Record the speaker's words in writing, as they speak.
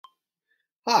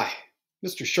Hi,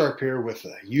 Mr. Sharp here with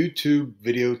a YouTube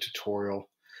video tutorial.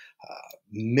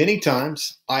 Many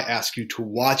times I ask you to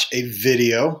watch a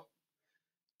video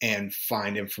and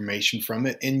find information from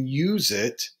it and use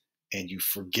it, and you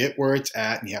forget where it's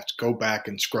at and you have to go back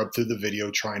and scrub through the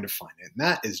video trying to find it. And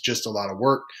that is just a lot of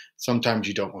work. Sometimes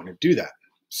you don't want to do that.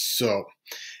 So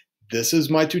this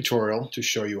is my tutorial to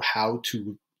show you how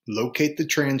to locate the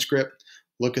transcript,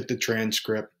 look at the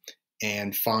transcript,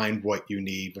 and find what you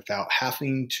need without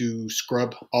having to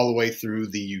scrub all the way through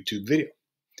the YouTube video.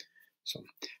 So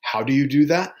how do you do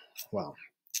that? Well,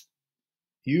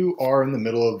 you are in the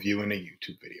middle of viewing a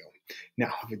YouTube video.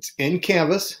 Now, if it's in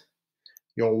Canvas,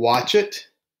 you'll watch it,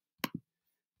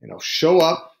 and it'll show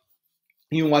up.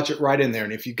 You can watch it right in there.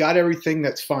 And if you got everything,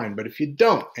 that's fine. But if you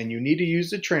don't, and you need to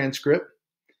use the transcript,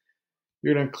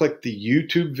 you're going to click the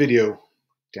YouTube video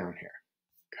down here.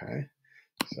 Okay,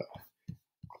 so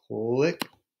click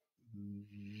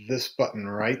this button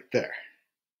right there.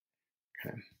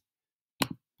 Okay.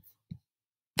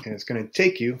 And it's going to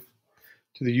take you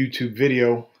to the YouTube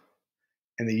video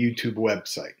and the YouTube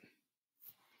website.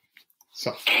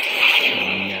 So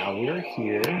now we're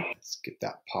here. Let's get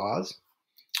that pause.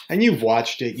 And you've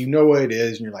watched it, you know what it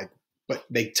is, and you're like, but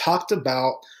they talked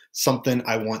about something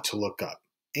I want to look up.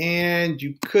 And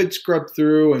you could scrub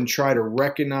through and try to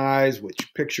recognize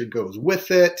which picture goes with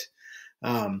it.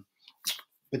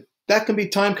 But that can be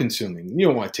time consuming. You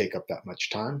don't want to take up that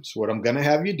much time. So what I'm going to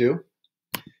have you do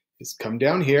is come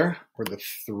down here where the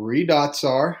three dots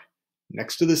are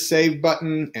next to the save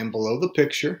button and below the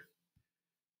picture.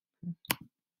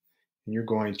 And you're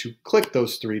going to click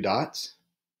those three dots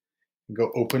and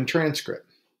go Open Transcript.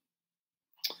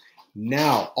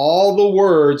 Now all the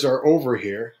words are over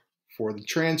here for the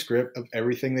transcript of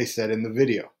everything they said in the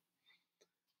video.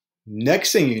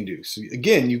 Next thing you can do, so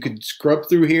again, you could scrub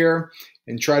through here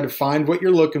and try to find what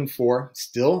you're looking for.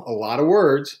 Still a lot of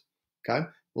words, okay?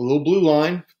 A little blue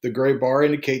line, the gray bar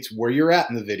indicates where you're at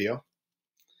in the video.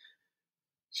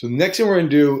 So the next thing we're gonna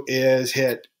do is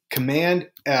hit Command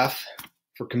F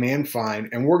for Command Find,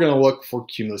 and we're gonna look for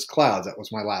cumulus clouds. That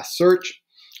was my last search.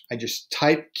 I just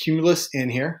typed cumulus in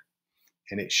here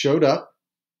and it showed up.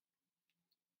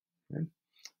 Okay.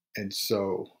 And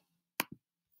so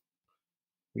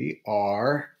we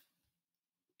are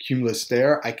cumulus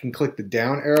there. I can click the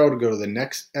down arrow to go to the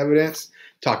next evidence.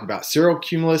 Talking about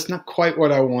cirrocumulus, not quite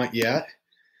what I want yet.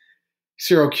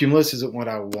 Cirrocumulus isn't what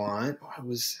I want. I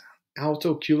was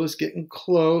altocumulus, getting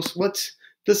close.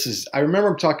 I remember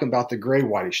I'm talking about the gray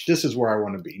whitish. This is where I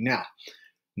want to be.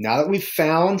 Now that we've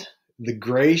found the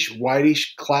grayish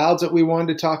whitish clouds that we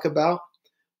wanted to talk about,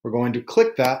 we're going to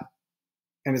click that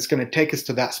and it's going to take us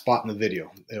to that spot in the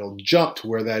video. It'll jump to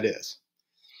where that is.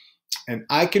 And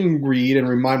I can read and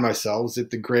remind myself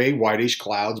that the gray whitish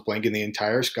clouds blanket the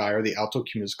entire sky are the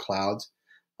altocumulus clouds,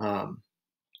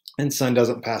 and sun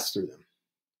doesn't pass through them.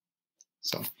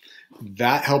 So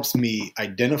that helps me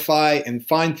identify and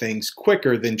find things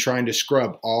quicker than trying to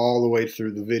scrub all the way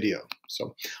through the video.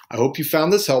 So I hope you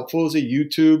found this helpful as a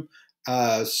YouTube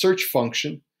search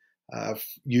function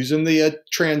using the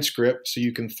transcript so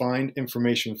you can find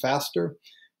information faster,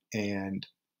 and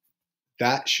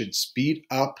that should speed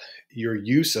up your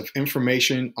use of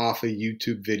information off of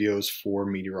YouTube videos for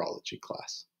meteorology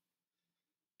class.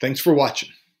 Thanks for watching.